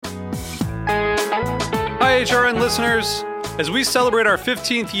HRN listeners. As we celebrate our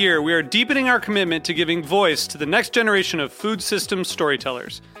 15th year, we are deepening our commitment to giving voice to the next generation of food systems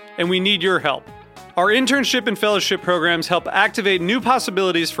storytellers, and we need your help. Our internship and fellowship programs help activate new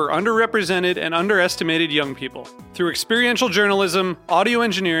possibilities for underrepresented and underestimated young people through experiential journalism, audio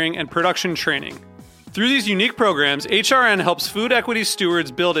engineering, and production training. Through these unique programs, HRN helps food equity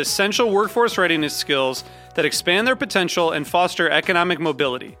stewards build essential workforce readiness skills that expand their potential and foster economic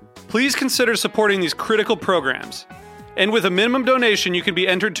mobility. Please consider supporting these critical programs. And with a minimum donation, you can be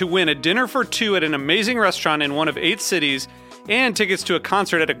entered to win a dinner for two at an amazing restaurant in one of 8 cities and tickets to a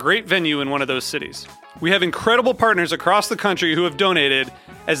concert at a great venue in one of those cities. We have incredible partners across the country who have donated,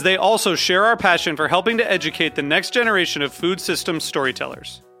 as they also share our passion for helping to educate the next generation of food systems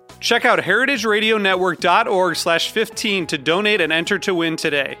storytellers. Check out heritageradionetwork.org/15 to donate and enter to win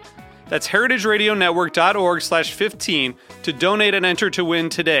today. That's heritageradionetwork.org/15 to donate and enter to win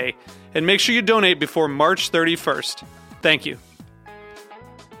today. And make sure you donate before March 31st. Thank you.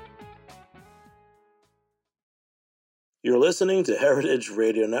 You're listening to Heritage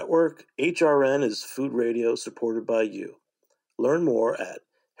Radio Network. HRN is food radio supported by you. Learn more at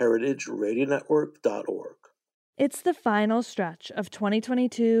heritageradionetwork.org. It's the final stretch of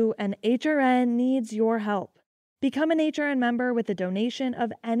 2022, and HRN needs your help. Become an HRN member with a donation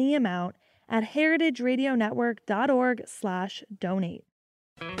of any amount at heritageradionetwork.org/donate.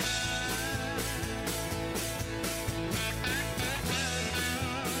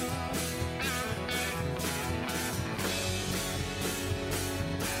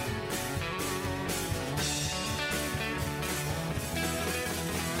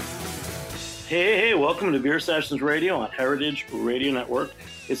 Hey, welcome to Beer Sessions Radio on Heritage Radio Network.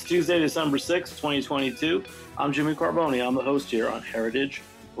 It's Tuesday, December 6th, 2022. I'm Jimmy Carboni. I'm the host here on Heritage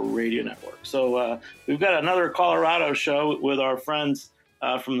Radio Network. So we've got another Colorado show with our friends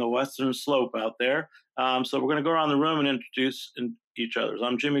from the Western Slope out there. So we're going to go around the room and introduce each other.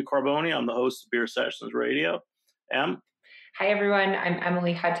 I'm Jimmy Carboni. I'm the host of Beer Sessions Radio. Em? Hi, everyone. I'm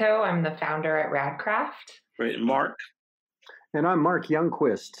Emily Hutto. I'm the founder at RadCraft. Great. And Mark? And I'm Mark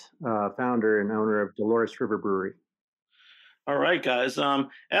Youngquist, founder and owner of Dolores River Brewery. All right, guys.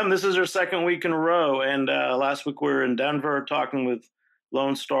 Em, this is our second week in a row. And last week we were in Denver talking with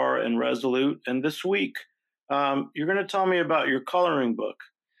Lone Star and Resolute. And this week, you're going to tell me about your coloring book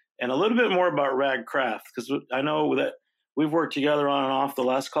and a little bit more about RadCraft, because I know that we've worked together on and off the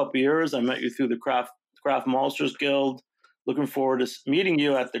last couple of years. I met you through the Craft Maltsters Guild. Looking forward to meeting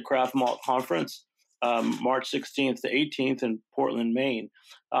you at the Craft Malt Conference. March 16th to 18th in Portland, Maine.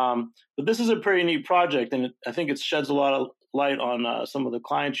 But this is a pretty neat project, and I think it sheds a lot of light on some of the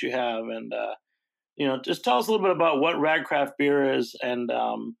clients you have. And, just tell us a little bit about what RadCraft beer is and,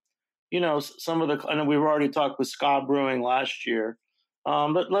 some of the – I know we've already talked with Scott Brewing last year.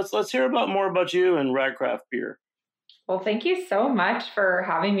 But let's hear more about you and RadCraft beer. Well, thank you so much for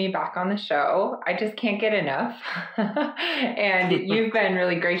having me back on the show. I just can't get enough. And you've been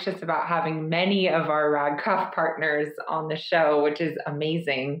really gracious about having many of our RadCraft partners on the show, which is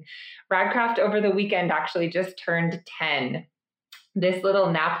amazing. RadCraft over the weekend actually just turned 10. This little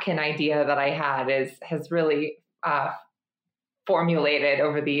napkin idea that I had has really formulated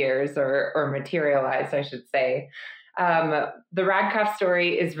over the years or materialized, I should say. The RadCraft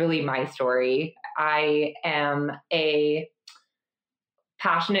story is really my story. I am a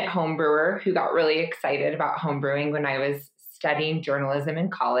passionate home brewer who got really excited about home brewing when I was studying journalism in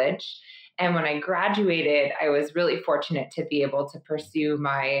college. And when I graduated, I was really fortunate to be able to pursue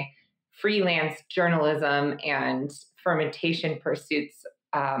my freelance journalism and fermentation pursuits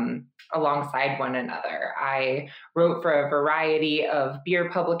alongside one another. I wrote for a variety of beer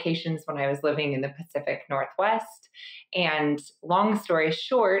publications when I was living in the Pacific Northwest, and long story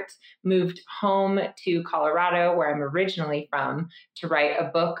short, moved home to Colorado, where I'm originally from, to write a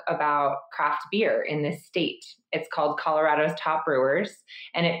book about craft beer in this state. It's called Colorado's Top Brewers,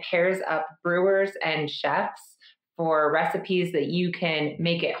 and it pairs up brewers and chefs for recipes that you can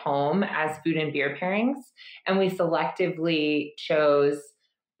make at home as food and beer pairings. And we selectively chose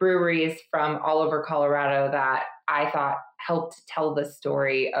breweries from all over Colorado that I thought helped tell the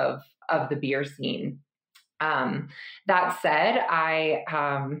story of the beer scene. That said, I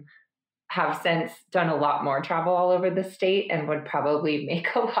have since done a lot more travel all over the state and would probably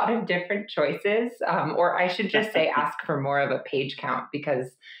make a lot of different choices, or I should just say ask for more of a page count,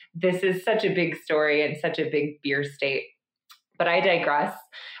 because this is such a big story and such a big beer state. But I digress.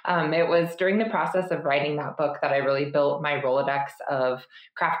 It was during the process of writing that book that I really built my Rolodex of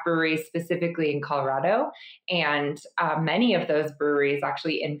craft breweries, specifically in Colorado. And many of those breweries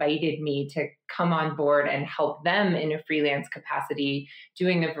actually invited me to come on board and help them in a freelance capacity,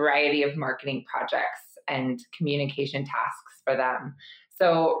 doing a variety of marketing projects. and communication tasks for them.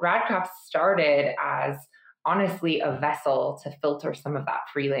 So RadCraft started as honestly a vessel to filter some of that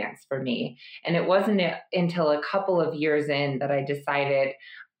freelance for me. And it wasn't until a couple of years in that I decided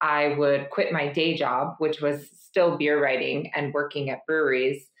I would quit my day job, which was still beer writing and working at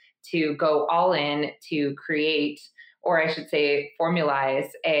breweries, to go all in to create, or I should say, formalize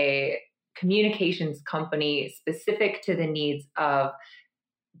a communications company specific to the needs of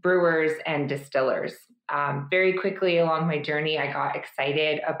brewers and distillers. Very quickly along my journey, I got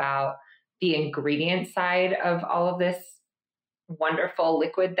excited about the ingredient side of all of this wonderful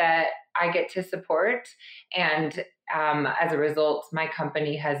liquid that I get to support. And as a result, my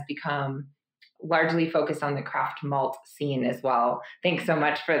company has become largely focused on the craft malt scene as well. Thanks so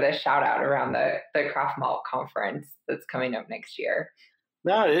much for the shout out around the craft malt conference that's coming up next year.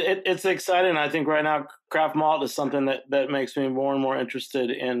 No, it's exciting. I think right now craft malt is something that makes me more and more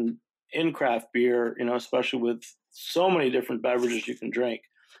interested in craft beer, especially with so many different beverages you can drink.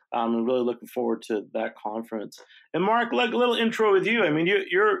 I'm really looking forward to that conference. And Mark, like a little intro with you. I mean,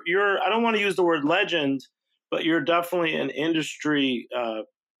 you're I don't want to use the word legend, but you're definitely an industry,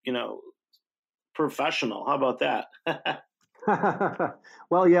 professional. How about that?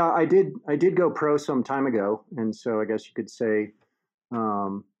 Well, yeah, I did go pro some time ago, and so I guess you could say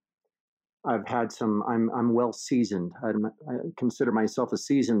I've had some. I'm well seasoned. I consider myself a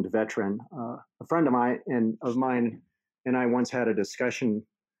seasoned veteran. A friend of mine and I once had a discussion,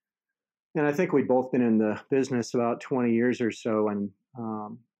 and I think we'd both been in the business about 20 years or so. And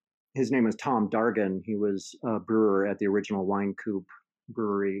his name was Tom Dargan. He was a brewer at the original Wine Coop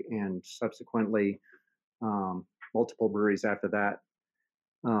brewery, and subsequently multiple breweries after that.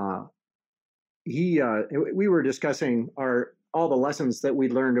 We were discussing all the lessons that we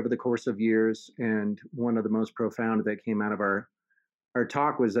learned over the course of years, and one of the most profound that came out of our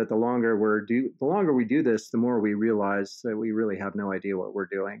talk was that the longer we do this, the more we realize that we really have no idea what we're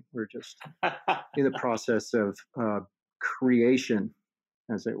doing. We're just in the process of creation,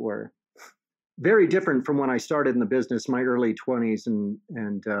 as it were. Very different from when I started in the business, my early 20s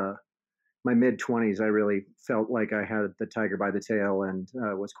and my mid 20s. I really felt like I had the tiger by the tail and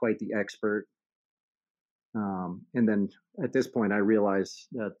was quite the expert. And then at this point, I realized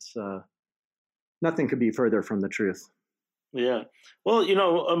that nothing could be further from the truth. Yeah. Well,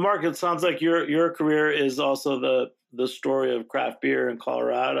 Mark, it sounds like your career is also the story of craft beer in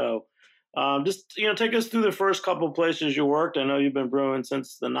Colorado. Just, take us through the first couple of places you worked. I know you've been brewing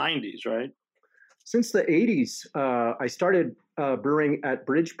since the 90s, right? Since the 80s, I started brewing at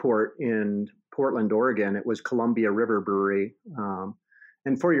Bridgeport in Portland, Oregon. It was Columbia River Brewery.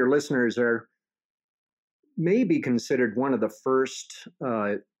 And for your listeners, they're may be considered one of the first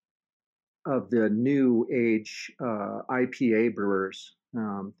of the new age IPA brewers.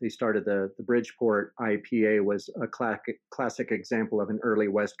 They started the Bridgeport IPA was a classic example of an early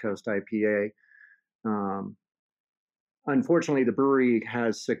West Coast IPA. Unfortunately, the brewery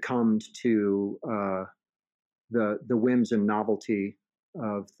has succumbed to the whims and novelty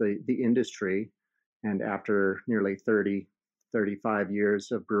of the industry. And after nearly 35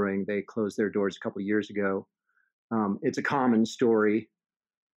 years of brewing, they closed their doors a couple of years ago. It's a common story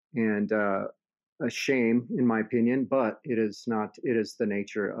and a shame, in my opinion, but it is not. It is the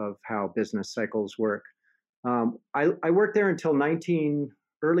nature of how business cycles work. I worked there until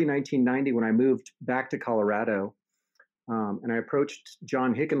early 1990 when I moved back to Colorado. And I approached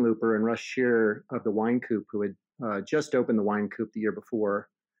John Hickenlooper and Russ Shearer of the Wine Coop, who had just opened the Wine Coop the year before,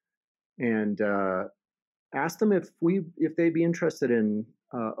 and asked them if they'd be interested in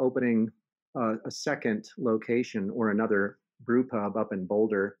opening a second location or another brew pub up in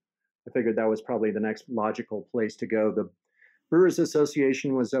Boulder. I figured that was probably the next logical place to go. The Brewers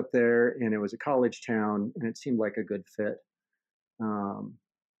Association was up there, and it was a college town, and it seemed like a good fit.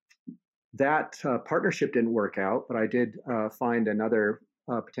 That partnership didn't work out, but I did find another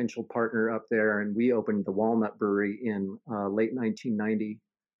potential partner up there, and we opened the Walnut Brewery in late 1990.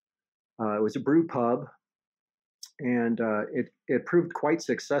 It was a brew pub, and it proved quite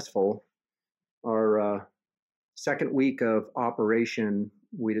successful. Our second week of operation,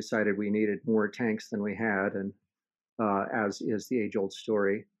 we decided we needed more tanks than we had, and as is the age-old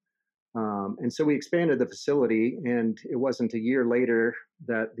story. And so we expanded the facility, and it wasn't a year later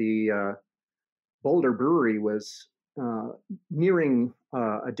that the Boulder Brewery was nearing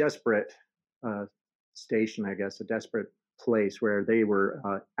a desperate station, I guess, a desperate place where they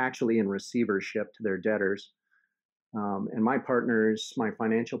were actually in receivership to their debtors. And my partners, my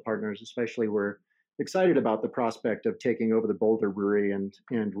financial partners especially, were excited about the prospect of taking over the Boulder Brewery and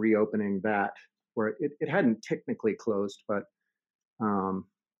reopening that, where it hadn't technically closed, but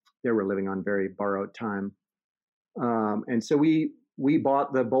they were living on very borrowed time. And so we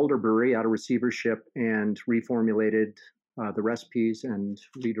bought the Boulder Brewery out of receivership and reformulated the recipes and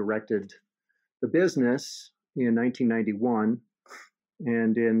redirected the business in 1991.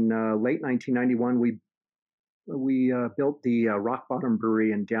 And in late 1991, we built the Rock Bottom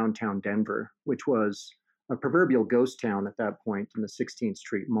Brewery in downtown Denver, which was a proverbial ghost town at that point in the 16th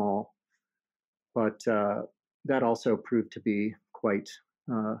Street Mall. But that also proved to be quite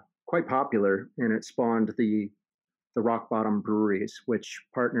popular, and it spawned the Rock Bottom Breweries, which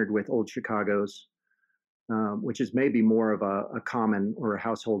partnered with Old Chicago's, which is maybe more of a common or a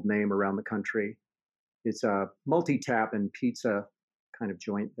household name around the country. It's a multi-tap and pizza kind of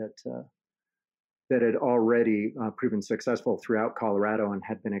joint that had already proven successful throughout Colorado and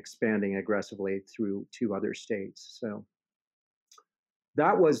had been expanding aggressively through 2 other states. So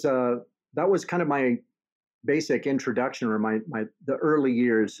that was kind of my basic introduction, or the early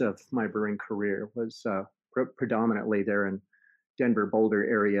years of my brewing career was predominantly there in Denver, Boulder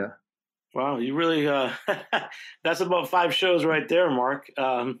area. Wow, you really that's about 5 shows right there, Mark.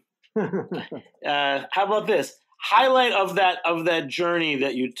 How about this highlight of that journey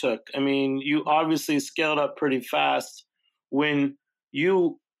that you took? I mean, you obviously scaled up pretty fast when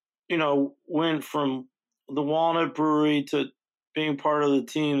you went from the Walnut Brewery to being part of the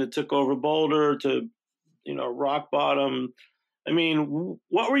team that took over Boulder to Rock Bottom. I mean,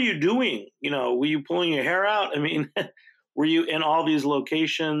 what were you doing? Were you pulling your hair out? I mean, were you in all these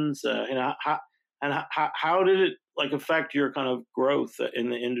locations? How did it affect your kind of growth in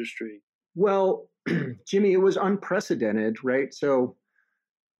the industry? Well, Jimmy, it was unprecedented, right? So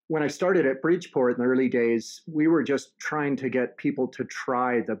when I started at Bridgeport in the early days, we were just trying to get people to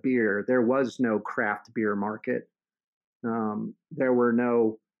try the beer. There was no craft beer market. There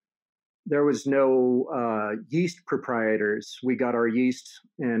was no yeast proprietors. We got our yeast,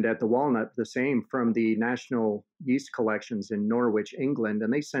 and at the Walnut, the same, from the National Yeast Collections in Norwich, England,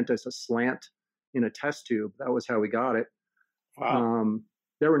 and they sent us a slant in a test tube. That was how we got it. Wow.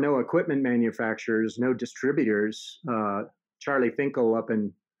 There were no equipment manufacturers, no distributors. Charlie Finkel up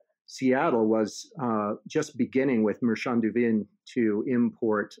in Seattle was just beginning with Merchant du Vin to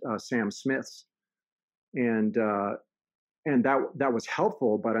import Sam Smith's, and that was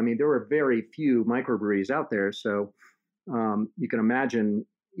helpful. But I mean, there were very few microbreweries out there, so you can imagine.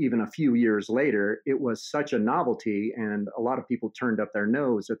 Even a few years later, it was such a novelty, and a lot of people turned up their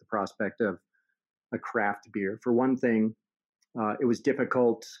nose at the prospect of a craft beer. For one thing, it was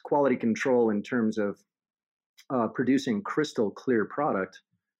difficult. Quality control in terms of producing crystal clear product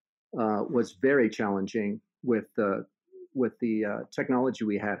was very challenging with the technology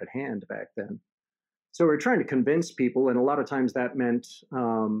we had at hand back then. So we're trying to convince people, and a lot of times that meant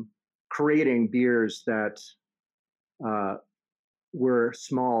creating beers that were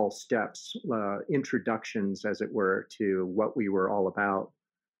small steps, introductions, as it were, to what we were all about.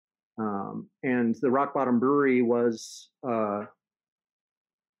 And the Rock Bottom Brewery was a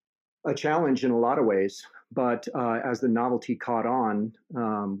challenge in a lot of ways, but as the novelty caught on,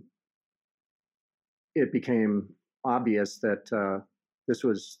 it became obvious that this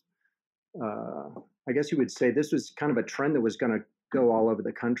was, I guess you would say, this was kind of a trend that was going to go all over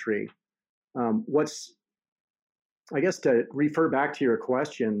the country. I guess to refer back to your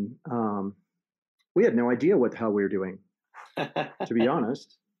question, we had no idea what the hell we were doing, to be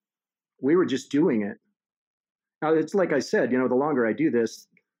honest. We were just doing it. Now, it's like I said, the longer I do this,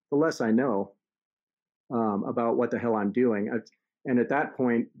 the less I know about what the hell I'm doing. And at that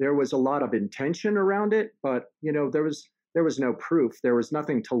point, there was a lot of intention around it, but there was no proof. There was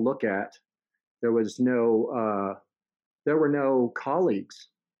nothing to look at. There were no colleagues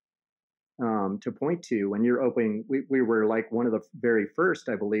to point to. When you're opening, we were like one of the very first,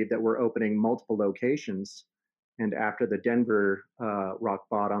 I believe, that were opening multiple locations. And after the Denver Rock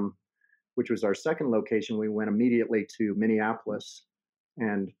Bottom, which was our second location, we went immediately to Minneapolis,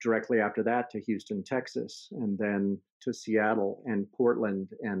 and directly after that to Houston, Texas, and then to Seattle and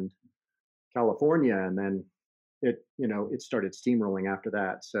Portland and California, and then it started steamrolling after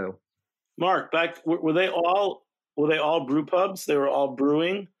that. So, Mark, were they all brew pubs? They were all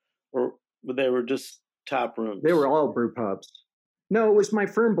brewing, or they were just tap rooms? They were all brew pubs. No, it was my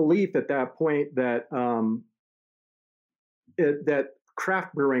firm belief at that point that that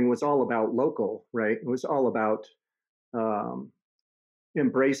craft brewing was all about local, right? It was all about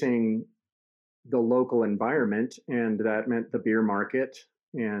embracing the local environment, and that meant the beer market.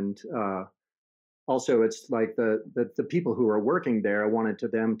 And also, it's like the people who are working there, I wanted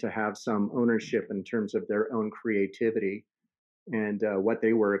them to have some ownership in terms of their own creativity, and what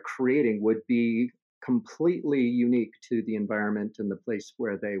they were creating would be completely unique to the environment and the place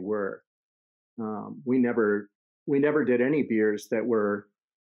where they were. We never did any beers that were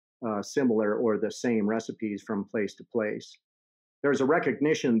similar or the same recipes from place to place. There's a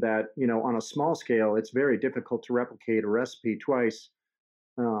recognition that, on a small scale, it's very difficult to replicate a recipe twice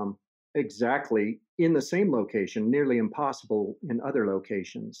um, exactly in the same location, nearly impossible in other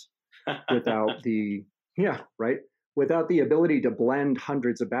locations without the, yeah, right, without the ability to blend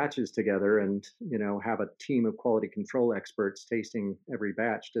hundreds of batches together and, have a team of quality control experts tasting every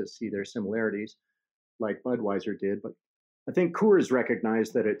batch to see their similarities like Budweiser did. But I think Coors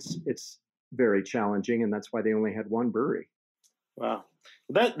recognized that it's very challenging, and that's why they only had one brewery. Wow,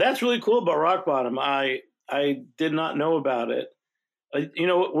 that's really cool about Rock Bottom. I did not know about it.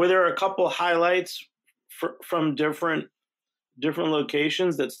 Were there a couple highlights from different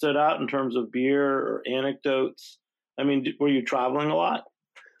locations that stood out in terms of beer or anecdotes? I mean, were you traveling a lot?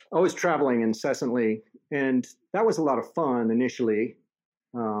 I was traveling incessantly, and that was a lot of fun initially,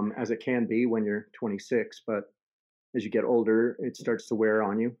 as it can be when you're 26. But as you get older, it starts to wear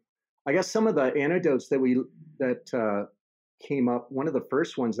on you. I guess some of the anecdotes that came up, one of the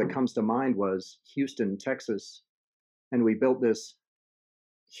first ones that comes to mind was Houston, Texas, and we built this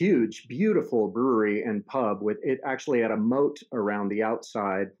huge, beautiful brewery and pub with it actually had a moat around the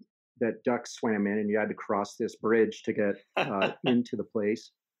outside that ducks swam in, and you had to cross this bridge to get into the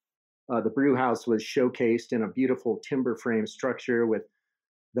place. The brew house was showcased in a beautiful timber frame structure with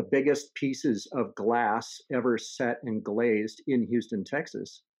the biggest pieces of glass ever set and glazed in Houston,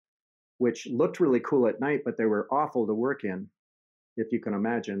 Texas, which looked really cool at night, but they were awful to work in. If you can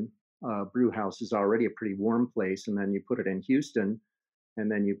imagine, brew house is already a pretty warm place, and then you put it in Houston,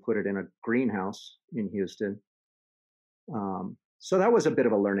 and then you put it in a greenhouse in Houston. So that was a bit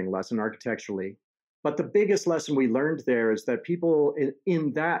of a learning lesson architecturally. But the biggest lesson we learned there is that people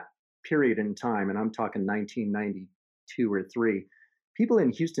in that period in time, and I'm talking 1992 or 3, people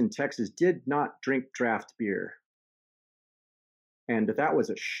in Houston, Texas did not drink draft beer. And that was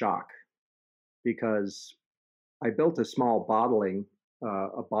a shock because I built a small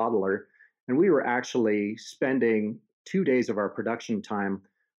a bottler, and we were actually spending 2 days of our production time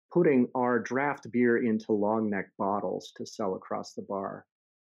putting our draft beer into long neck bottles to sell across the bar,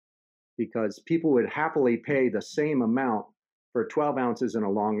 because people would happily pay the same amount for 12 ounces in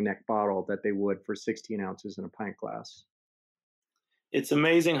a long neck bottle that they would for 16 ounces in a pint glass. It's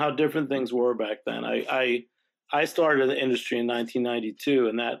amazing how different things were back then. I started in the industry in 1992,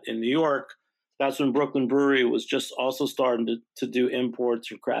 and that in New York, that's when Brooklyn Brewery was just also starting to do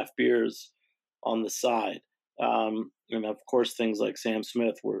imports and craft beers on the side. And of course, things like Sam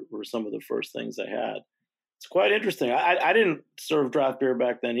Smith were some of the first things they had. It's quite interesting. I didn't serve draft beer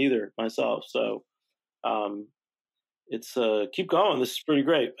back then either myself. So it's keep going. This is pretty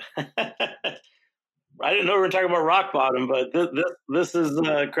great. I didn't know we were talking about Rock Bottom, but this is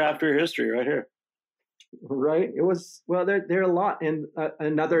craft beer history right here. Right. It was, well, there are a lot. And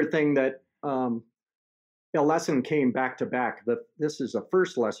another thing that a lesson came back to back. This is a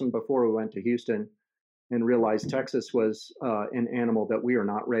first lesson before we went to Houston and realized Texas was an animal that we are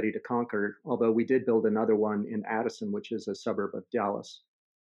not ready to conquer, although we did build another one in Addison, which is a suburb of Dallas.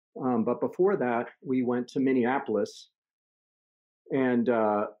 But before that, we went to Minneapolis, and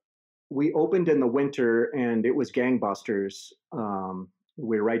we opened in the winter, and it was gangbusters.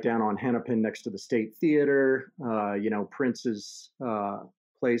 We were right down on Hennepin next to the State Theater. Prince's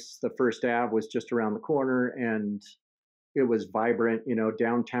place, the First Ave, was just around the corner, and it was vibrant.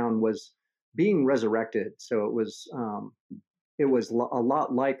 Downtown was being resurrected. So it was a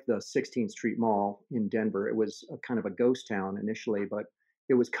lot like the 16th Street Mall in Denver. It was a kind of a ghost town initially, but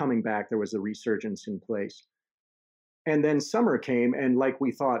it was coming back. There was a resurgence in place. And then summer came, and like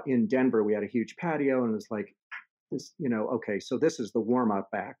we thought in Denver, we had a huge patio, and it was like this, okay, so this is the warm-up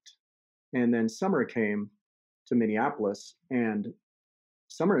act. And then summer came to Minneapolis, and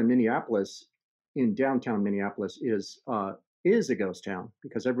summer in Minneapolis, in downtown Minneapolis, is a ghost town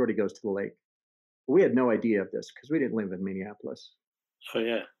because everybody goes to the lake. But we had no idea of this because we didn't live in Minneapolis. Oh,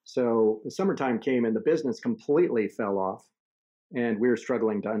 yeah. So the summertime came and the business completely fell off, and we were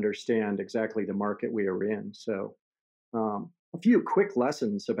struggling to understand exactly the market we were in. So a few quick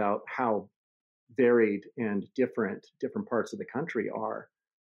lessons about how varied and different parts of the country are.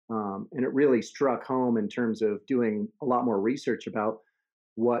 And it really struck home in terms of doing a lot more research about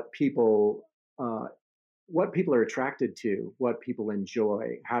what people are attracted to, what people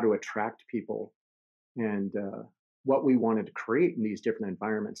enjoy, how to attract people, and what we wanted to create in these different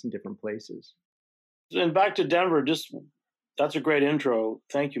environments in different places. And back to Denver, that's a great intro.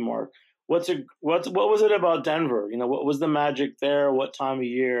 Thank you, Mark. What was it about Denver? What was the magic there? What time of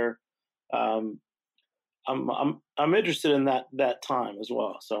year? I'm interested in that time as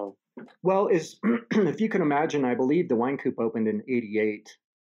well. So, well, is if you can imagine, I believe the Wine Coop opened in '88,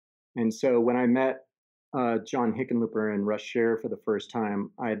 and so when I met John Hickenlooper and Russ Scher for the first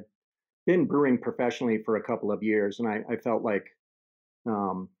time, I'd been brewing professionally for a couple of years, and I felt like,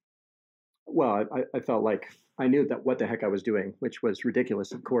 um, well, I felt like I knew that what the heck I was doing, which was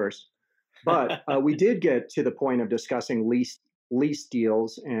ridiculous, of course. But we did get to the point of discussing lease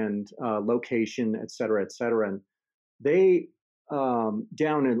deals and location, et cetera, et cetera. And they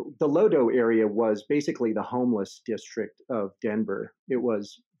down in the Lodo area was basically the homeless district of Denver. It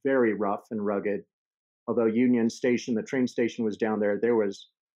was very rough and rugged. Although Union Station, the train station, was down there, there was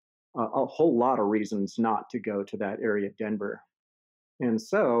a whole lot of reasons not to go to that area of Denver. And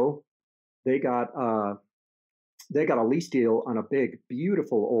so they got a lease deal on a big,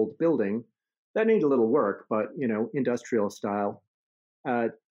 beautiful old building that needed a little work, but industrial style,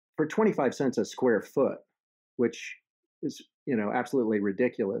 for 25 cents a square foot, which is absolutely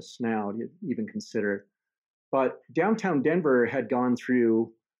ridiculous now to even consider. But downtown Denver had gone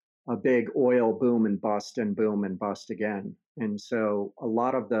through a big oil boom and bust and boom and bust again, and so a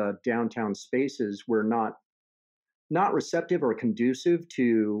lot of the downtown spaces were not receptive or conducive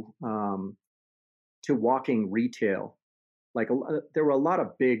to walking retail. Like there were a lot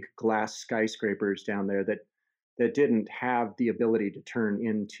of big glass skyscrapers down there that didn't have the ability to turn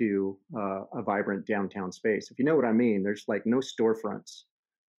into a vibrant downtown space. If you know what I mean, there's like no storefronts.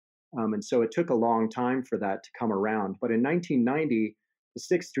 And so it took a long time for that to come around. But in 1990, the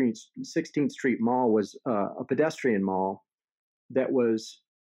 16th Street Mall was a pedestrian mall that was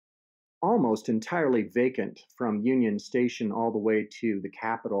almost entirely vacant from Union Station all the way to the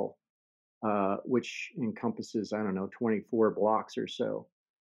Capitol, which encompasses, 24 blocks or so.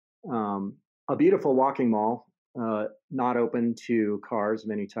 A beautiful walking mall, not open to cars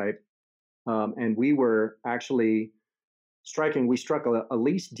of any type. And we were actually we struck a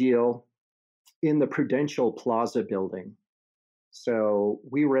lease deal in the Prudential Plaza building. So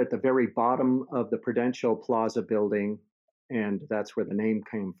we were at the very bottom of the Prudential Plaza building, and that's where the name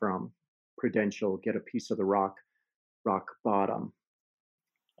came from. Prudential, get a piece of the rock bottom.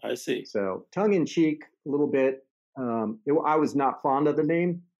 I see. So tongue in cheek, a little bit. I was not fond of the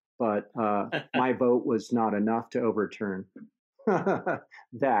name, but my vote was not enough to overturn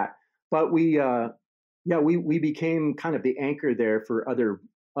that. But we became kind of the anchor there for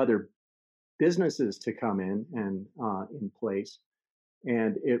other businesses to come in and in place.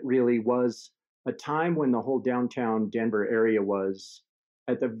 And it really was a time when the whole downtown Denver area was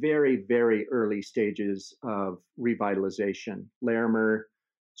at the very, very early stages of revitalization. Larimer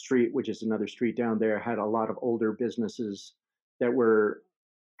Street, which is another street down there, had a lot of older businesses that were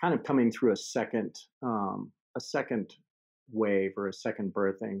kind of coming through a second wave or a second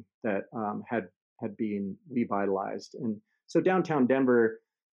birthing that had been revitalized. And so downtown Denver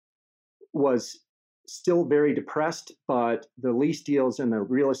was still very depressed, but the lease deals and the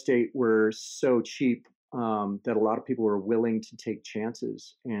real estate were so cheap that a lot of people were willing to take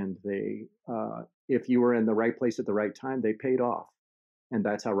chances. And they, if you were in the right place at the right time, they paid off. And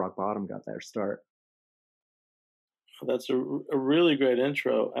that's how Rock Bottom got their start. That's a really great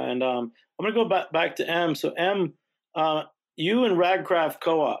intro. And I'm going to go back to M. So M, you and RadCraft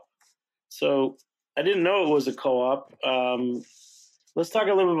co-op. So I didn't know it was a co-op. Let's talk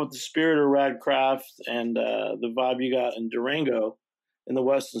a little bit about the spirit of RadCraft and the vibe you got in Durango in the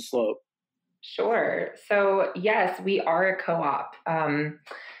Western Slope. Sure. So yes, we are a co-op.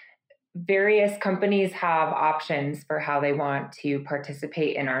 Various companies have options for how they want to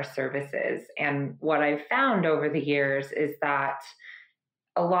participate in our services. And what I've found over the years is that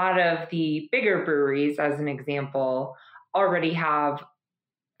a lot of the bigger breweries, as an example, already have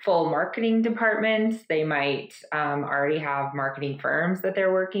full marketing departments. They might already have marketing firms that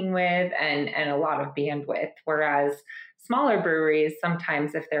they're working with and a lot of bandwidth. Whereas smaller breweries,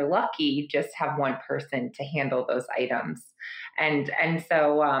 sometimes if they're lucky, just have one person to handle those items. And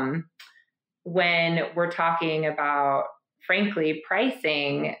so when we're talking about, frankly,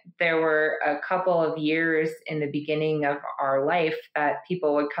 pricing, there were a couple of years in the beginning of our life that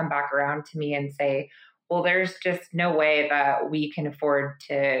people would come back around to me and say, well, there's just no way that we can afford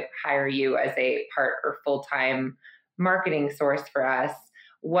to hire you as a part or full-time marketing source for us.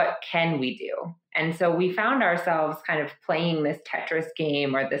 What can we do? And so we found ourselves kind of playing this Tetris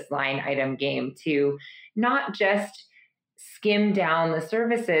game or this line item game to not just skim down the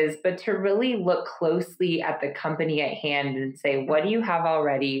services, but to really look closely at the company at hand and say, what do you have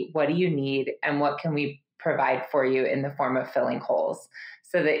already? What do you need? And what can we provide for you in the form of filling holes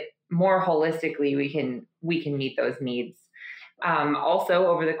so that more holistically we can meet those needs. Also,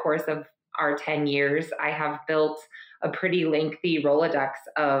 over the course of our 10 years, I have built a pretty lengthy Rolodex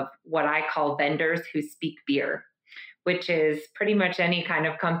of what I call vendors who speak beer, which is pretty much any kind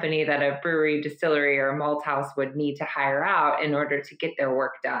of company that a brewery, distillery, or malt house would need to hire out in order to get their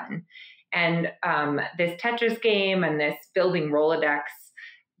work done. And this Tetris game and this building Rolodex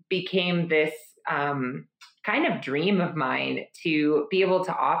became this kind of dream of mine to be able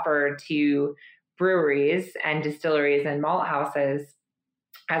to offer to breweries and distilleries and malt houses,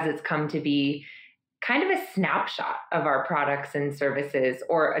 as it's come to be, kind of a snapshot of our products and services,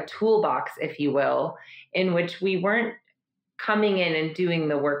 or a toolbox, if you will, in which we weren't coming in and doing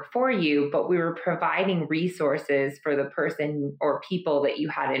the work for you, but we were providing resources for the person or people that you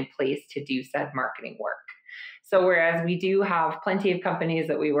had in place to do said marketing work. So whereas we do have plenty of companies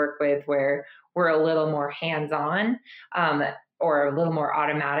that we work with where we're a little more hands-on, or a little more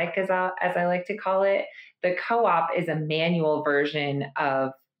automatic, as I like to call it, the co-op is a manual version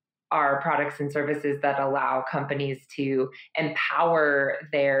of our products and services that allow companies to empower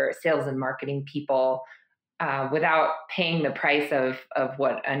their sales and marketing people without paying the price of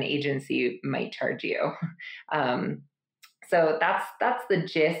what an agency might charge you. So that's the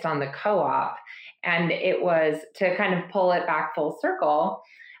gist on the co-op. And it was, to kind of pull it back full circle,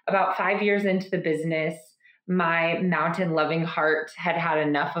 about 5 years into the business, my mountain loving heart had had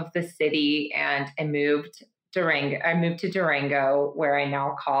enough of the city, and I moved to Durango, where I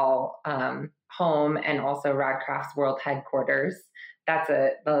now call home, and also RadCraft's world headquarters. That's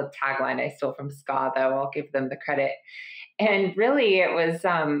the tagline I stole from Ska, though. I'll give them the credit. And really, it was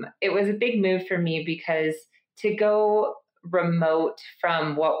a big move for me, because to go remote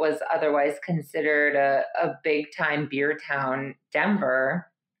from what was otherwise considered a big time beer town, Denver.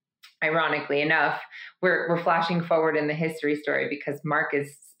 Ironically enough, we're flashing forward in the history story, because Mark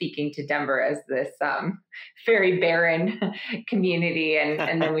is speaking to Denver as this very barren community,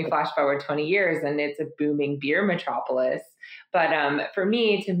 and then we flash forward 20 years, and it's a booming beer metropolis. But for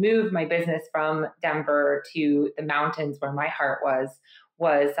me to move my business from Denver to the mountains, where my heart was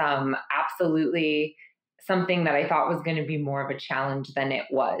absolutely something that I thought was going to be more of a challenge than it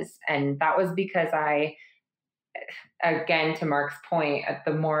was. And that was because again, to Mark's point,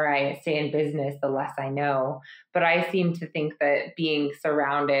 the more I stay in business, the less I know. But I seem to think that being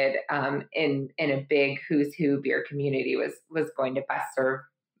surrounded in a big who's who beer community was going to best serve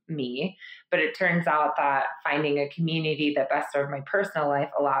me. But it turns out that finding a community that best served my personal life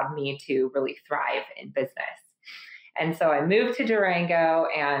allowed me to really thrive in business. And so I moved to Durango,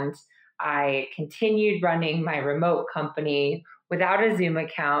 and I continued running my remote company without a Zoom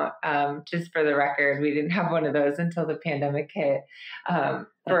account. Just for the record, we didn't have one of those until the pandemic hit,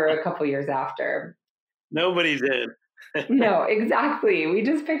 for a couple years after. Nobody did. No, exactly. We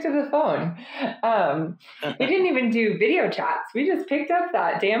just picked up the phone. We didn't even do video chats. We just picked up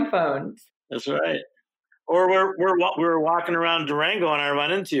that damn phone. That's right. Or we were walking around Durango, and I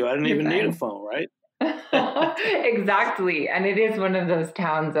run into you. I didn't even need a phone, right? Exactly. And it is one of those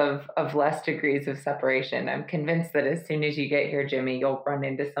towns of less degrees of separation. I'm convinced that as soon as you get here, Jimmy, you'll run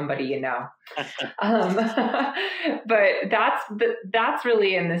into somebody you know. But that's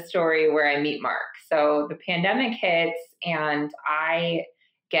really in the story where I meet Mark. So the pandemic hits, and I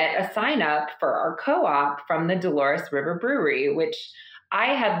get a sign up for our co-op from the Dolores River Brewery, which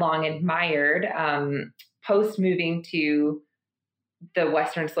I had long admired. Post moving to the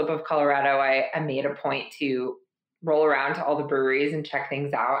western slope of Colorado, I made a point to roll around to all the breweries and check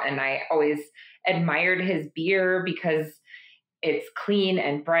things out. And I always admired his beer because it's clean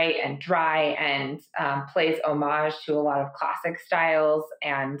and bright and dry, and plays homage to a lot of classic styles.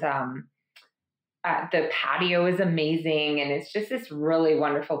 And the patio is amazing. And it's just this really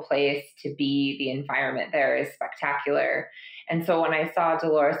wonderful place to be. The environment there is spectacular. And so when I saw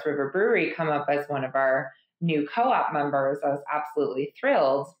Dolores River Brewery come up as one of our new co-op members, I was absolutely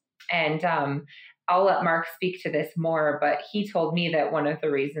thrilled. And I'll let Mark speak to this more, but he told me that one of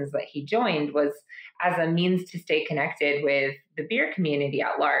the reasons that he joined was as a means to stay connected with the beer community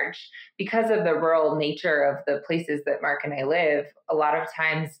at large. Because of the rural nature of the places that Mark and I live, a lot of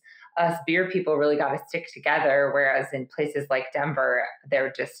times us beer people really got to stick together, whereas in places like Denver,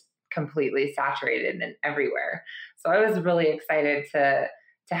 they're just completely saturated and everywhere. So I was really excited to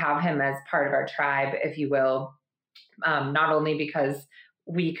have him as part of our tribe, if you will, not only because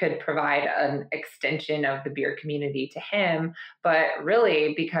we could provide an extension of the beer community to him, but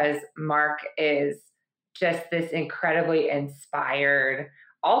really because Mark is just this incredibly inspired,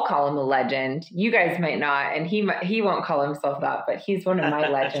 I'll call him a legend. You guys might not, and he won't call himself that, but he's one of my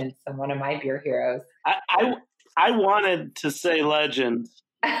legends and one of my beer heroes. I wanted to say legend.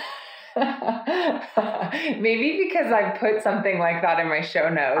 Maybe because I put something like that in my show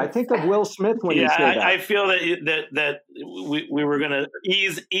notes. I think of Will Smith when you say that. I feel that we were going to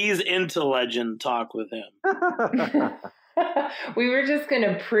ease into legend talk with him. We were just going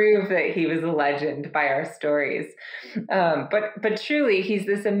to prove that he was a legend by our stories. But truly, he's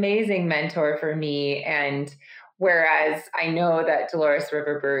this amazing mentor for me. And whereas I know that Dolores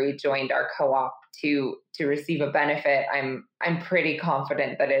River Brewery joined our co-op to receive a benefit, I'm pretty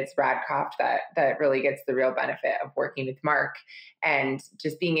confident that it's RadCraft that really gets the real benefit of working with Mark and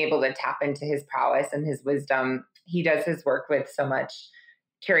just being able to tap into his prowess and his wisdom. He does his work with so much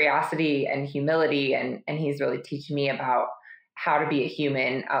curiosity and humility, and he's really teaching me about how to be a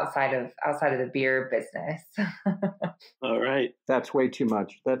human outside of the beer business. All right. That's way too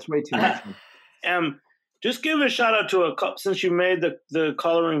much. Just give a shout out to since you made the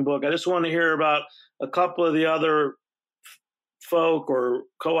coloring book. I just want to hear about a couple of the other folk or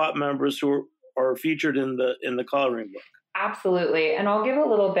co-op members who are featured in the coloring book. Absolutely. And I'll give a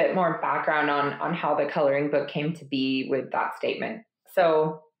little bit more background on how the coloring book came to be with that statement.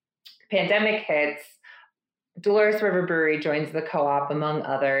 So pandemic hits, Dolores River Brewery joins the co-op among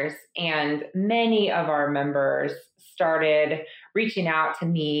others, and many of our members started reaching out to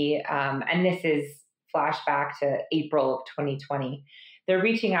me, and this is flashback to April of 2020. They're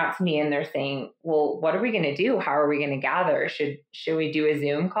reaching out to me and they're saying, well, what are we going to do? How are we going to gather? Should we do a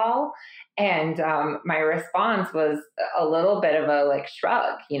Zoom call? And my response was a little bit of a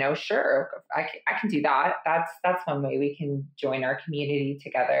shrug, sure, I can do that. That's one way we can join our community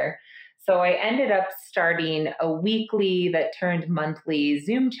together. So I ended up starting a weekly that turned monthly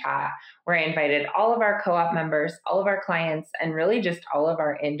Zoom chat where I invited all of our co-op members, all of our clients, and really just all of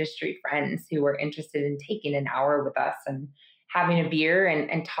our industry friends who were interested in taking an hour with us and having a beer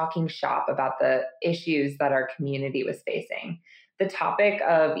and talking shop about the issues that our community was facing. The topic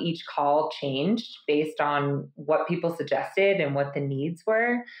of each call changed based on what people suggested and what the needs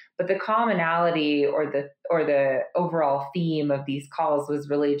were, but the commonality or the overall theme of these calls was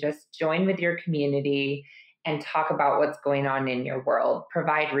really just join with your community and talk about what's going on in your world,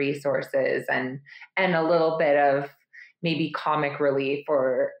 provide resources and a little bit of maybe comic relief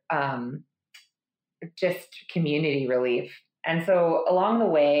or just community relief. And so along the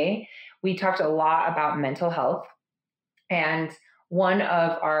way, we talked a lot about mental health. And one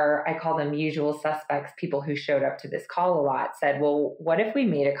of our, I call them usual suspects, people who showed up to this call a lot said, well, what if we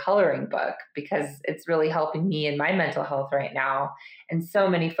made a coloring book? Because it's really helping me in my mental health right now. And so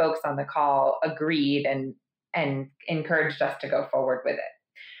many folks on the call agreed and encouraged us to go forward with it.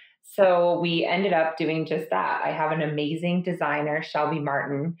 So we ended up doing just that. I have an amazing designer, Shelby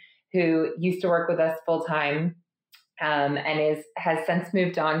Martin, who used to work with us full time and has since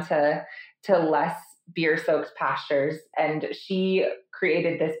moved on to less beer-soaked pastures. And she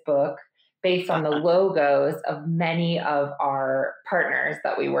created this book based on the logos of many of our partners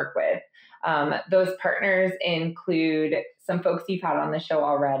that we work with. Those partners include some folks you've had on the show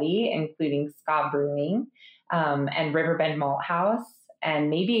already, including Scott Brewing and Riverbend Malt House. And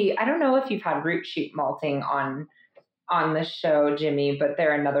maybe, I don't know if you've had Root Shoot Malting on the show, Jimmy, but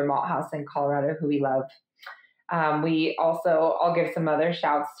they're another malt house in Colorado who we love. I'll give some other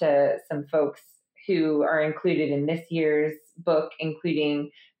shouts to some folks who are included in this year's book, including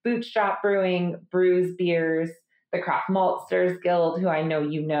Bootstrap Brewing, Brews Beers, the Craft Maltsters Guild, who I know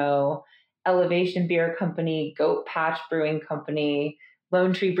you know, Elevation Beer Company, Goat Patch Brewing Company,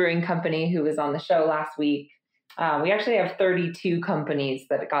 Lone Tree Brewing Company, who was on the show last week. We actually have 32 companies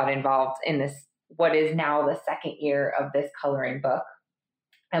that got involved in this, what is now the second year of this coloring book.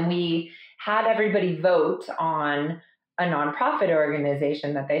 And we had everybody vote on a nonprofit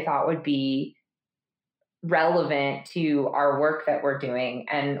organization that they thought would be relevant to our work that we're doing.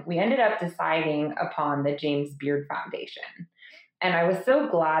 And we ended up deciding upon the James Beard Foundation. And I was so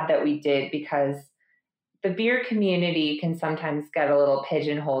glad that we did, because the beer community can sometimes get a little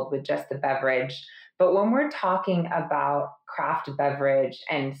pigeonholed with just the beverage. But when we're talking about craft beverage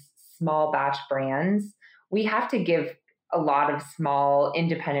and small batch brands, we have to give a lot of small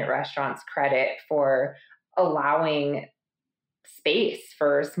independent restaurants credit for allowing space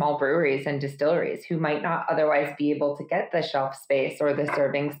for small breweries and distilleries who might not otherwise be able to get the shelf space or the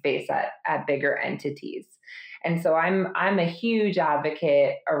serving space at bigger entities. And so I'm a huge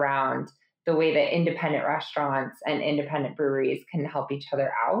advocate around the way that independent restaurants and independent breweries can help each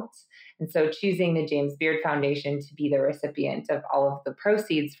other out. And so choosing the James Beard Foundation to be the recipient of all of the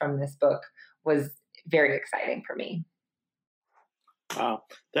proceeds from this book was very exciting for me. Wow,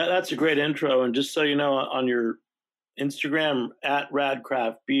 that's a great intro. And just so you know, on your Instagram at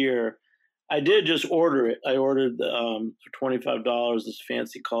RadCraft Beer, I did just order it. I ordered for $25 this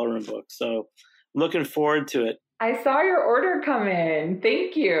fancy coloring book. So I'm looking forward to it. I saw your order come in.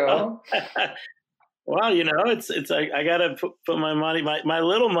 Thank you. Well, it's I gotta put my money, my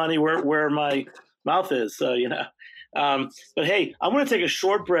little money where my mouth is. So but hey, I'm gonna take a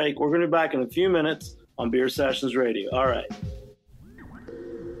short break. We're gonna be back in a few minutes on Beer Sessions Radio. All right.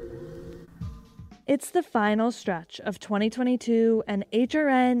 It's the final stretch of 2022 and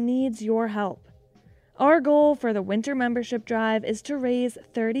HRN needs your help. Our goal for the winter membership drive is to raise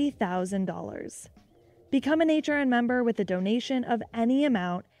 $30,000. Become an HRN member with a donation of any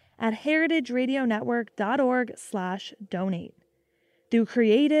amount at heritageradionetwork.org/donate. Through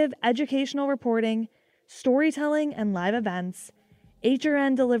creative educational reporting, storytelling, and live events,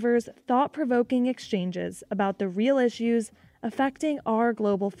 HRN delivers thought-provoking exchanges about the real issues affecting our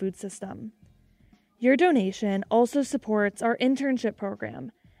global food system. Your donation also supports our internship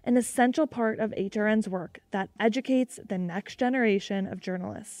program, an essential part of HRN's work that educates the next generation of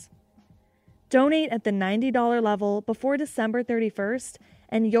journalists. Donate at the $90 level before December 31st,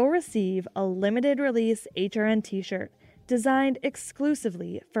 and you'll receive a limited release HRN t-shirt designed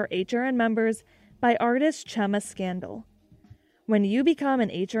exclusively for HRN members by artist Chema Scandal. When you become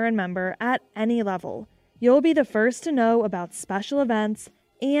an HRN member at any level, you'll be the first to know about special events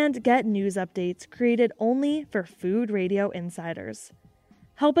and get news updates created only for Food Radio insiders.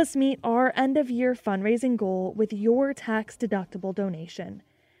 Help us meet our end-of-year fundraising goal with your tax-deductible donation.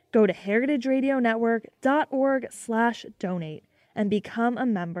 Go to heritageradionetwork.org/donate and become a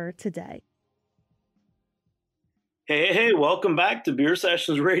member today. Hey, welcome back to Beer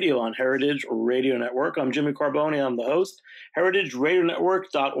Sessions Radio on Heritage Radio Network. I'm Jimmy Carboni. I'm the host.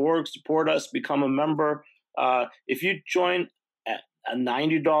 heritageradionetwork.org. Support us, become a member. If you join at a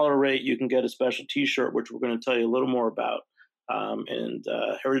 $90 rate, you can get a special t-shirt, which we're going to tell you a little more about. And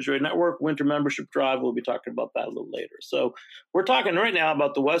Heritage Radio Network Winter Membership Drive, we'll be talking about that a little later. So we're talking right now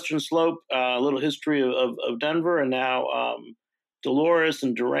about the Western Slope, a little history of Denver, and now Dolores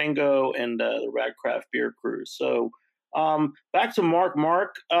and Durango and the RadCraft beer cruise. So back to Mark.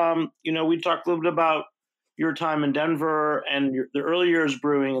 Mark, we talked a little bit about your time in Denver and the early years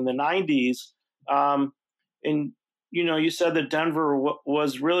brewing in the 90s. And, you said that Denver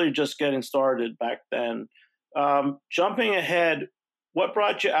was really just getting started back then. Jumping ahead, what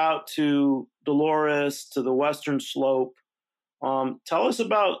brought you out to Dolores, to the Western Slope? Tell us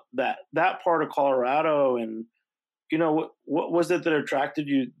about that part of Colorado, and what was it that attracted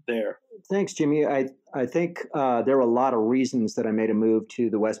you there? Thanks, Jimmy. I think there were a lot of reasons that I made a move to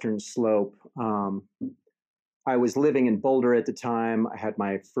the Western Slope. I was living in Boulder at the time. I had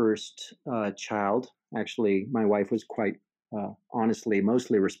my first child. Actually, my wife was quite honestly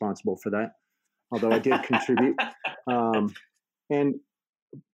mostly responsible for that, although I did contribute. And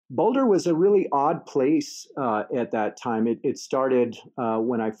Boulder was a really odd place at that time. It started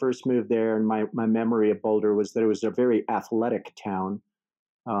when I first moved there, and my memory of Boulder was that it was a very athletic town,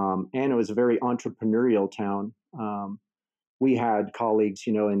 and it was a very entrepreneurial town. We had colleagues,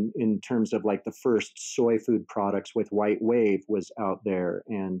 in terms of like the first soy food products with White Wave was out there,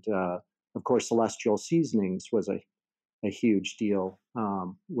 and of course Celestial Seasonings was a huge deal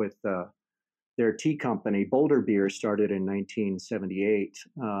with their tea company. Boulder Beer started in 1978.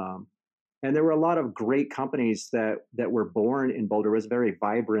 And there were a lot of great companies that were born in Boulder. It was very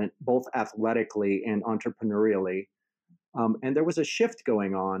vibrant, both athletically and entrepreneurially. And there was a shift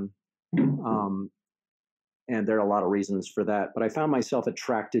going on. And there are a lot of reasons for that. But I found myself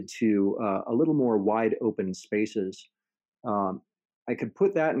attracted to a little more wide open spaces. I could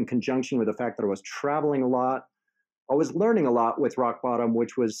put that in conjunction with the fact that I was traveling a lot. I was learning a lot with Rock Bottom,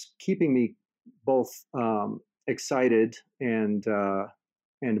 which was keeping me both excited and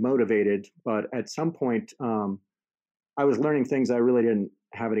motivated, but at some point I was learning things I really didn't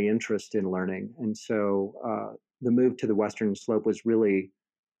have any interest in learning, and so the move to the Western Slope was really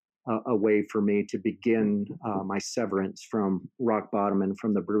a way for me to begin my severance from Rock Bottom and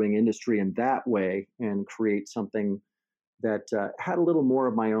from the brewing industry in that way, and create something that had a little more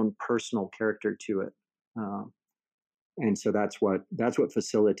of my own personal character to it. And so that's what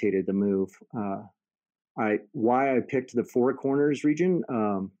facilitated the move. Why I picked the Four Corners region.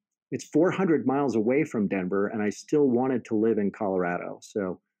 It's 400 miles away from Denver, and I still wanted to live in Colorado.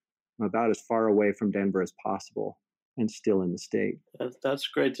 So I'm about as far away from Denver as possible, and still in the state. That's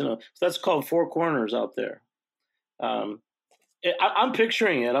great to know. So that's called Four Corners out there. I'm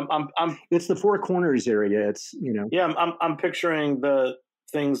picturing it. I'm. It's the Four Corners area. It's Yeah, I'm picturing the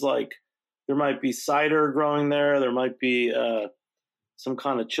things like. There might be cider growing there. There might be some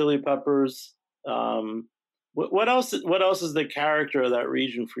kind of chili peppers. What else? What else is the character of that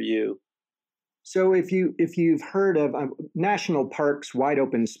region for you? So if you've heard of national parks, wide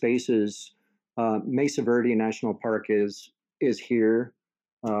open spaces, Mesa Verde National Park is here.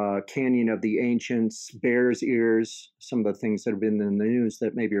 Canyon of the Ancients, Bears Ears, some of the things that have been in the news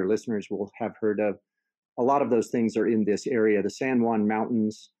that maybe your listeners will have heard of. A lot of those things are in this area. The San Juan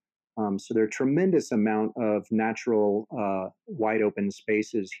Mountains. So there are a tremendous amount of natural wide open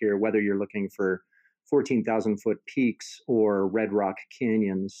spaces here, whether you're looking for 14,000-foot peaks or red rock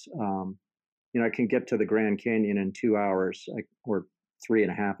canyons. I can get to the Grand Canyon in 2 hours, or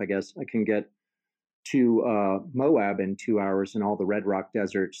 3.5, I guess. I can get to Moab in 2 hours, and all the red rock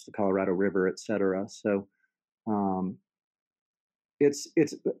deserts, the Colorado River, et cetera. So it's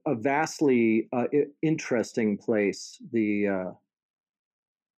a vastly interesting place.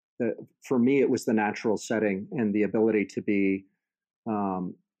 For me, it was the natural setting and the ability to be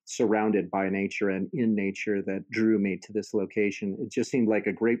surrounded by nature and in nature that drew me to this location. It just seemed like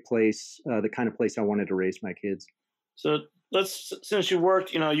a great place, the kind of place I wanted to raise my kids. So since you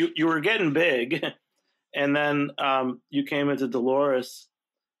worked, you were getting big, and then you came into Dolores.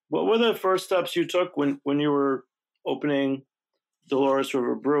 What were the first steps you took when you were opening Dolores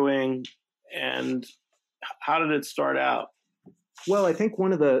River Brewing, and how did it start out? Well, I think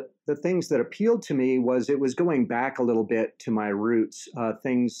one of the things that appealed to me was it was going back a little bit to my roots.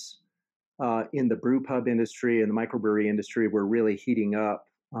 Things in the brew pub industry and the microbrewery industry were really heating up.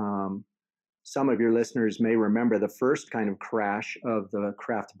 Some of your listeners may remember the first kind of crash of the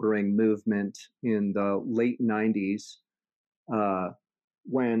craft brewing movement in the late 90s,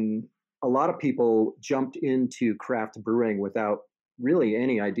 when a lot of people jumped into craft brewing without really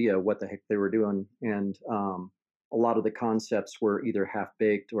any idea what the heck they were doing. And a lot of the concepts were either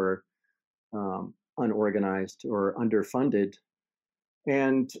half-baked or unorganized or underfunded.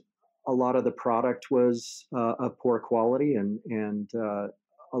 And a lot of the product was of poor quality, and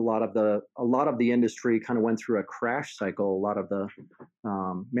a lot of the industry kind of went through a crash cycle. A lot of the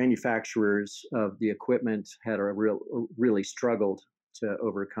manufacturers of the equipment had really struggled to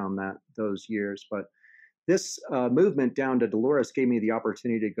overcome those years. But this movement down to Dolores gave me the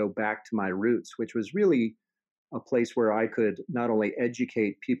opportunity to go back to my roots, which was really a place where I could not only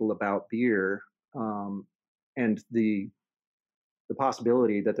educate people about beer and the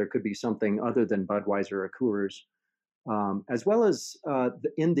possibility that there could be something other than Budweiser or Coors, as well as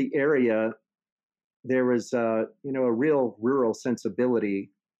in the area, there was a real rural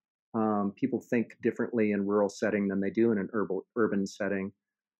sensibility. People think differently in rural setting than they do in an urban setting,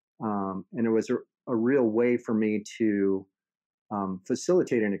 and it was a real way for me to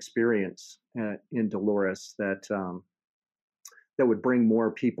facilitate an experience in Dolores that would bring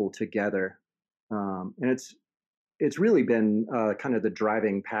more people together, and it's really been kind of the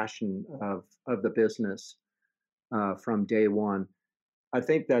driving passion of the business from day one. I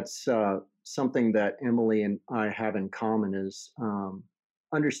think that's something that Emily and I have in common is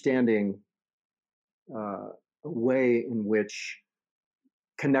understanding a way in which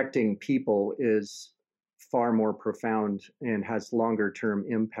connecting people is far more profound and has longer term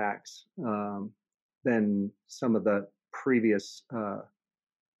impacts than some of the previous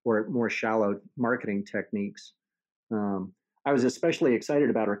or more shallow marketing techniques. I was especially excited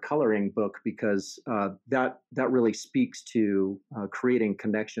about our coloring book because that really speaks to creating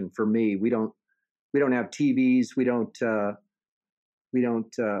connection. For me, we don't have TVs. We don't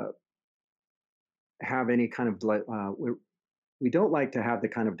have any kind of we don't like to have the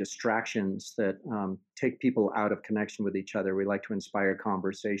kind of distractions that take people out of connection with each other. We like to inspire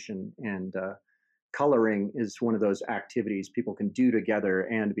conversation, and coloring is one of those activities people can do together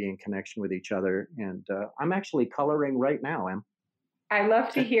and be in connection with each other. And I'm actually coloring right now, Em. I love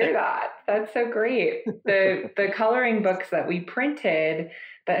to hear that. That's so great. The coloring books that we printed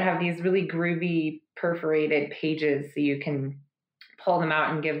that have these really groovy perforated pages so you can pull them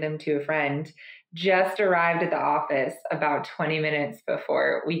out and give them to a friend just arrived at the office about 20 minutes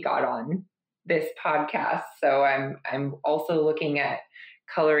before we got on this podcast. So I'm also looking at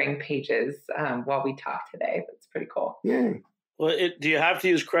coloring pages while we talk today. That's pretty cool. Yeah. Well, do you have to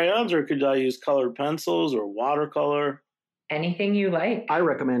use crayons, or could I use colored pencils or watercolor? Anything you like. I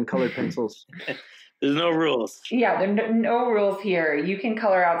recommend colored pencils. There's no rules. Yeah, there are no rules here. You can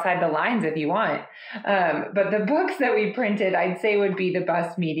color outside the lines if you want. But the books that we printed, I'd say would be the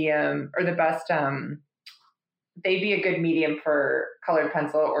best medium, or the best, they'd be a good medium for colored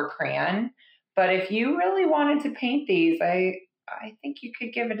pencil or crayon. But if you really wanted to paint these, I think you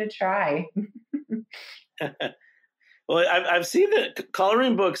could give it a try. Well, I've seen the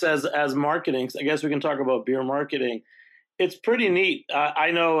coloring books as marketing. I guess we can talk about beer marketing. It's pretty neat. I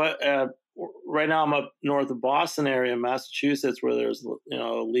know right now I'm up north of Boston area, Massachusetts, where there's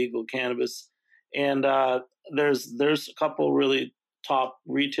legal cannabis and there's a couple really top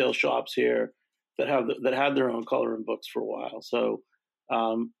retail shops here that had their own coloring books for a while. So,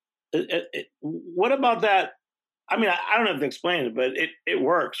 what about that? I mean, I don't have to explain it, but it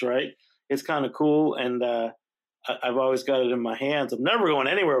works, right? It's kind of cool, and I've always got it in my hands. I'm never going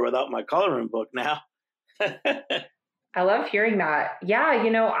anywhere without my coloring book now. I love hearing that. Yeah,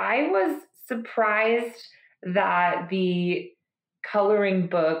 I was surprised that the coloring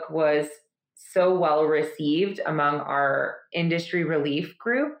book was so well received among our industry relief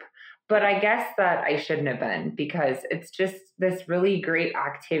group. But I guess that I shouldn't have been, because it's just this really great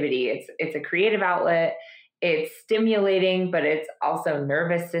activity. It's a creative outlet. It's stimulating, but it's also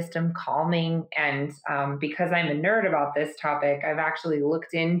nervous system calming. And because I'm a nerd about this topic, I've actually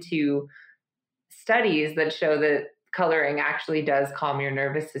looked into studies that show that coloring actually does calm your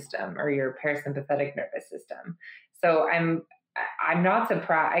nervous system, or your parasympathetic nervous system. So I'm not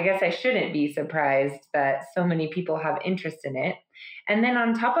surprised. I guess I shouldn't be surprised that so many people have interest in it. And then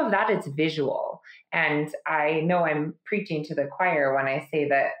on top of that, it's visual. And I know I'm preaching to the choir when I say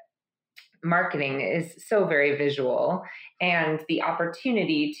that marketing is so very visual, and the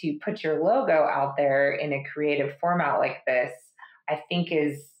opportunity to put your logo out there in a creative format like this, I think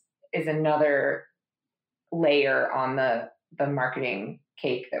is another layer on the marketing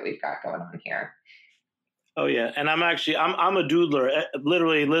cake that we've got going on here. Oh yeah, and I'm a doodler.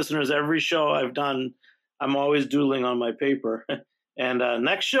 Literally, listeners, every show I've done, I'm always doodling on my paper. And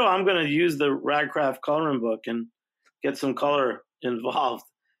next show, I'm going to use the RadCraft coloring book and get some color involved.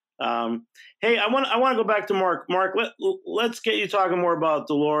 Hey, I want to go back to Mark. Mark, let's get you talking more about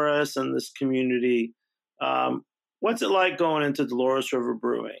Dolores and this community. What's it like going into Dolores River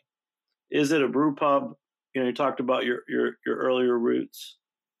Brewing? Is it a brew pub? You talked about your earlier roots.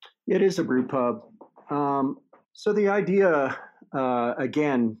 It is a brew pub. So the idea,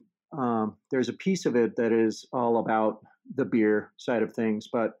 again, there's a piece of it that is all about the beer side of things,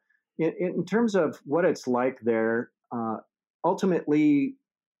 but in terms of what it's like there, ultimately,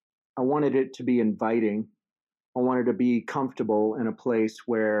 I wanted it to be inviting. I wanted to be comfortable in a place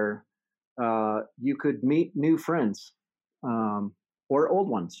where you could meet new friends or old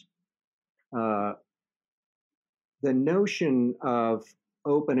ones. The notion of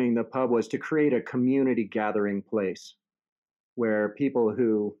opening the pub was to create a community gathering place where people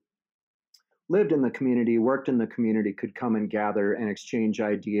who lived in the community, worked in the community, could come and gather and exchange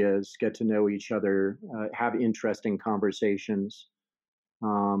ideas, get to know each other, have interesting conversations,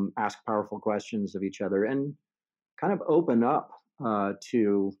 ask powerful questions of each other, and kind of open up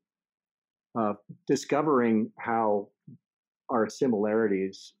to discovering how our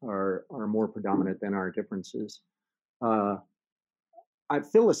similarities are more predominant than our differences.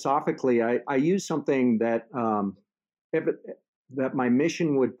 Philosophically, I use something that that my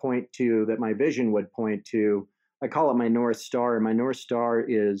mission would point to, that my vision would point to. I call it my North Star, and my North Star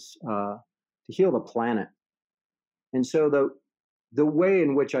is to heal the planet. And so the way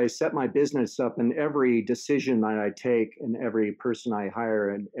in which I set my business up, and every decision that I take, and every person I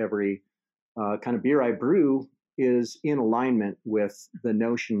hire, and every kind of beer I brew is in alignment with the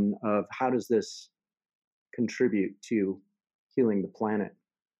notion of how does this contribute to healing the planet.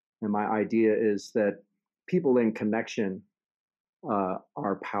 And my idea is that people in connection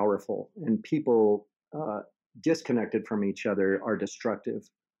are powerful, and people disconnected from each other are destructive.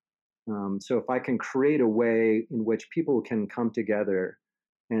 So if I can create a way in which people can come together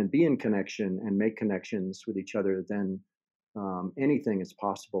and be in connection and make connections with each other, then anything is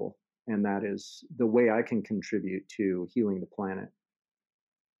possible. And that is the way I can contribute to healing the planet.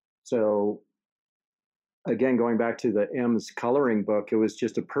 So again, going back to the M's coloring book, it was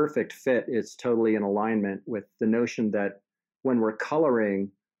just a perfect fit. It's totally in alignment with the notion that when we're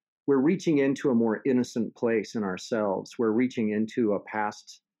coloring, we're reaching into a more innocent place in ourselves. We're reaching into a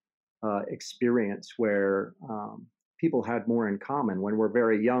past experience where people had more in common. When we're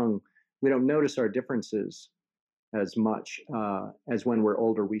very young, we don't notice our differences as much as when we're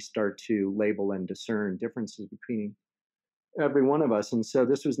older. We start to label and discern differences between every one of us. And so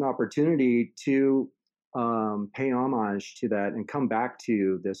this was an opportunity to pay homage to that and come back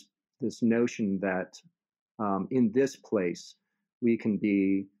to this notion that in this place we can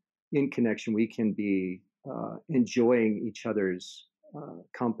be in connection, we can be enjoying each other's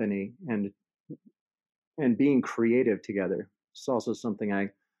company and being creative together. It's also something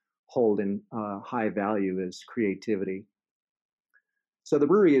I hold in high value, is creativity. So the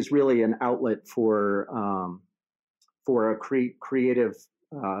brewery is really an outlet for a creative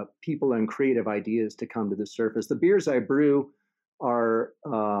people and creative ideas to come to the surface. The beers I brew are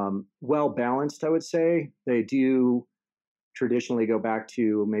well balanced, I would say. They do traditionally go back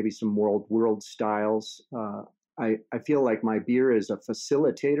to maybe some world styles. I feel like my beer is a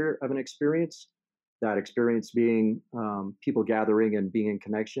facilitator of an experience, that experience being people gathering and being in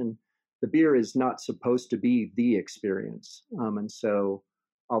connection. The beer is not supposed to be the experience. And so,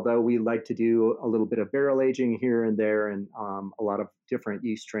 although we like to do a little bit of barrel aging here and there and a lot of different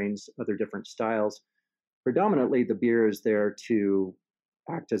yeast strains, other different styles, predominantly the beer is there to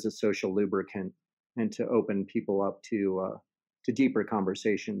act as a social lubricant and to open people up to deeper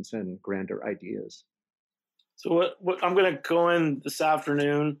conversations and grander ideas. So what I'm going to go in this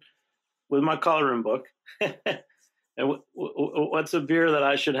afternoon with my coloring book. And what's a beer that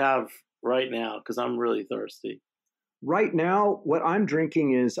I should have right now? Because I'm really thirsty. Right now, what I'm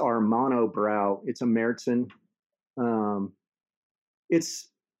drinking is our Mono Brow. It's a Märzen. It's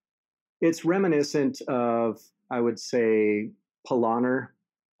reminiscent of, I would say, Paulaner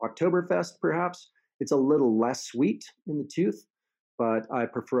Oktoberfest, perhaps. It's a little less sweet in the tooth, but I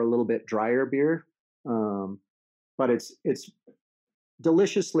prefer a little bit drier beer. But it's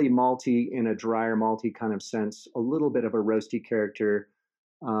deliciously malty in a drier malty kind of sense, a little bit of a roasty character,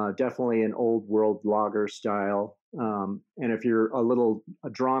 definitely an old world lager style. And if you're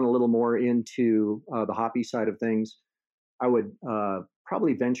drawn a little more into the hoppy side of things, I would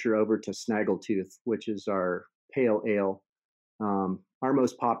probably venture over to Snaggletooth, which is our pale ale, our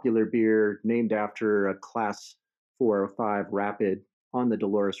most popular beer, named after a Class 405 Rapid on the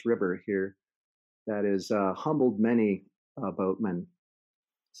Dolores River here that has humbled many boatmen.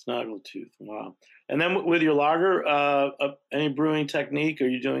 Snaggletooth, wow. And then with your lager, any brewing technique? Are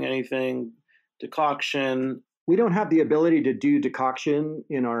you doing anything, decoction? We don't have the ability to do decoction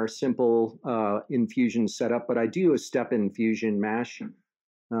in our simple infusion setup, but I do a step infusion mash.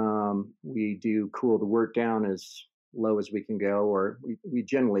 We do cool the wort down as low as we can go, or we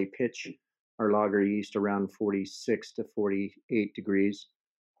generally pitch our lager yeast around 46 to 48 degrees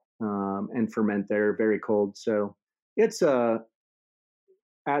and ferment there very cold. So it's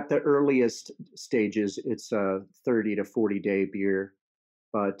at the earliest stages, it's a 30 to 40 day beer,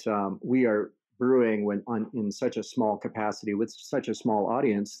 but we are brewing in such a small capacity with such a small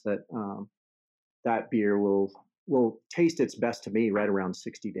audience that that beer will taste its best to me right around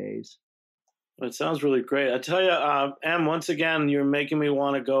 60 days. It sounds really great. I tell you, Em, once again, you're making me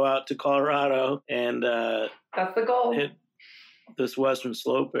want to go out to Colorado and that's the goal. Hit this Western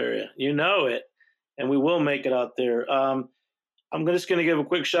Slope area. You know it, and we will make it out there. I'm just going to give a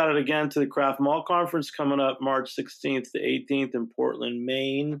quick shout out again to the Craft Malt Conference coming up March 16th to 18th in Portland,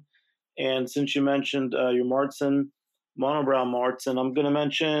 Maine. And since you mentioned your Märzen, Monobrow Märzen, I'm going to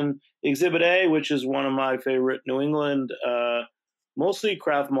mention Exhibit A, which is one of my favorite New England, mostly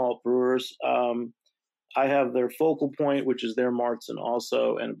craft malt brewers. I have their Focal Point, which is their Märzen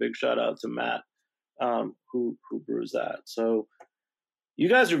also, and a big shout out to Matt, who brews that. So you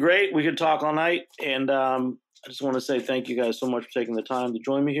guys are great. We could talk all night, and I just want to say thank you guys so much for taking the time to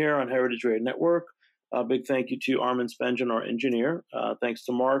join me here on Heritage Radio Network. A big thank you to Armin Spengen, our engineer. Thanks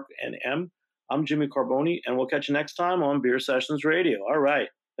to Mark and Em. I'm Jimmy Carboni, and we'll catch you next time on Beer Sessions Radio. All right.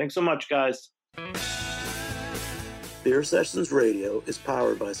 Thanks so much, guys. Beer Sessions Radio is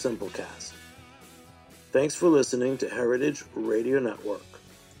powered by Simplecast. Thanks for listening to Heritage Radio Network.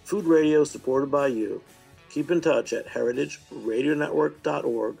 Food radio supported by you. Keep in touch at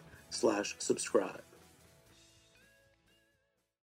heritageradionetwork.org/subscribe.